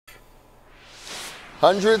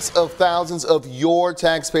Hundreds of thousands of your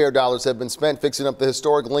taxpayer dollars have been spent fixing up the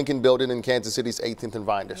historic Lincoln building in Kansas City's 18th and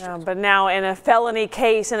Vine district. But now in a felony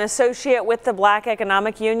case, an associate with the Black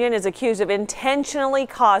Economic Union is accused of intentionally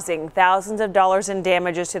causing thousands of dollars in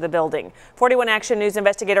damages to the building. 41 Action News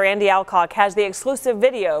investigator Andy Alcock has the exclusive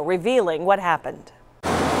video revealing what happened.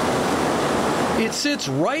 It sits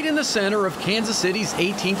right in the center of Kansas City's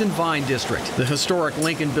 18th and Vine district. The historic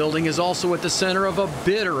Lincoln building is also at the center of a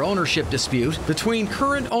bitter ownership dispute between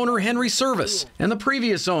current owner Henry Service and the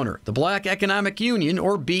previous owner, the Black Economic Union,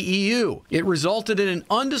 or BEU. It resulted in an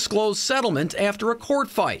undisclosed settlement after a court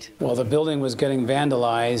fight. Well, the building was getting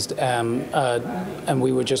vandalized, and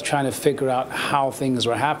we were just trying to figure out how things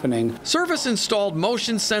were happening. Service installed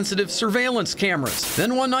motion-sensitive surveillance cameras.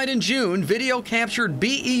 Then one night in June, video captured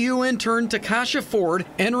BEU intern Takishia Ford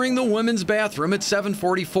entering the women's bathroom at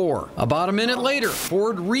 7:44. About a minute later,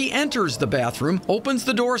 Ford re-enters the bathroom, opens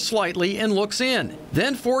the door slightly, and looks in.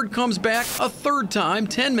 Then Ford comes back a third time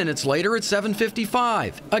 10 minutes later at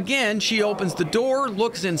 7:55. Again, she opens the door,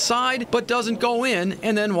 looks inside, but doesn't go in,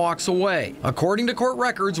 and then walks away. According to court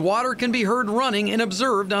records, water can be heard running and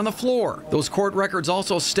observed on the floor. Those court records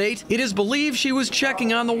also state it is believed she was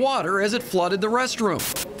checking on the water as it flooded the restroom.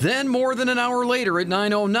 Then, more than an hour later at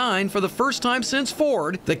 9:09, for the first time since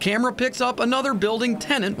Ford, the camera picks up another building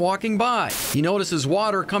tenant walking by. He notices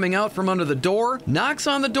water coming out from under the door, knocks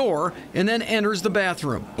on the door, and then enters the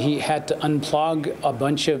bathroom. He had to unplug a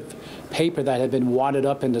bunch of paper that had been wadded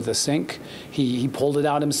up into the sink. He pulled it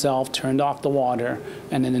out himself, turned off the water,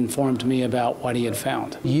 and then informed me about what he had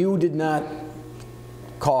found. You did not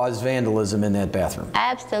cause vandalism in that bathroom?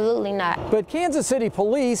 Absolutely not. But Kansas City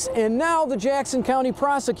police and now the Jackson County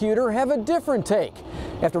prosecutor have a different take.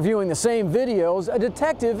 After viewing the same videos, a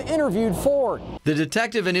detective interviewed Ford. The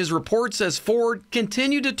detective in his report says Ford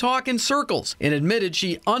continued to talk in circles and admitted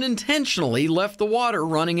she unintentionally left the water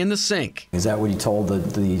running in the sink. Is that what you told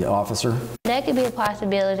the officer? That could be a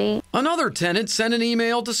possibility. Another tenant sent an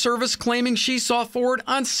email to Service claiming she saw Ford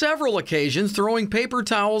on several occasions throwing paper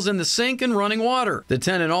towels in the sink and running water. The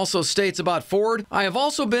tenant also states about Ford, "I have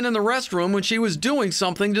also been in the restroom when she was doing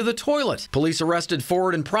something to the toilet." Police arrested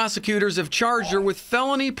Ford and prosecutors have charged her with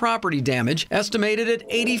felony property damage estimated at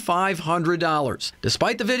 $8,500.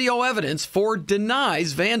 Despite the video evidence, Ford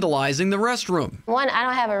denies vandalizing the restroom. One, I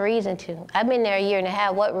don't have a reason to. I've been there a year and a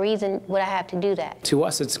half. What reason would I have to do that? To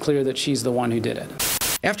us, it's clear that she's the one who did it.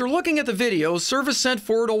 After looking at the videos, Service sent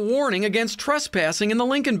Ford a warning against trespassing in the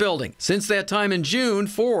Lincoln building. Since that time in June,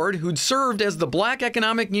 Ford, who'd served as the Black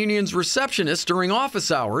Economic Union's receptionist during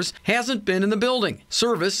office hours, hasn't been in the building.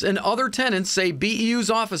 Service and other tenants say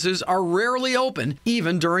BEU's offices are rarely open,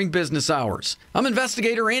 even during business hours. I'm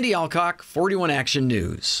investigator Andy Alcock, 41 Action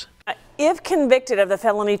News. If convicted of the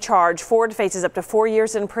felony charge, Ford faces up to 4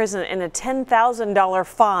 years in prison and a $10,000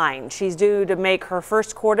 fine. She's due to make her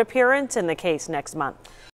first court appearance in the case next month.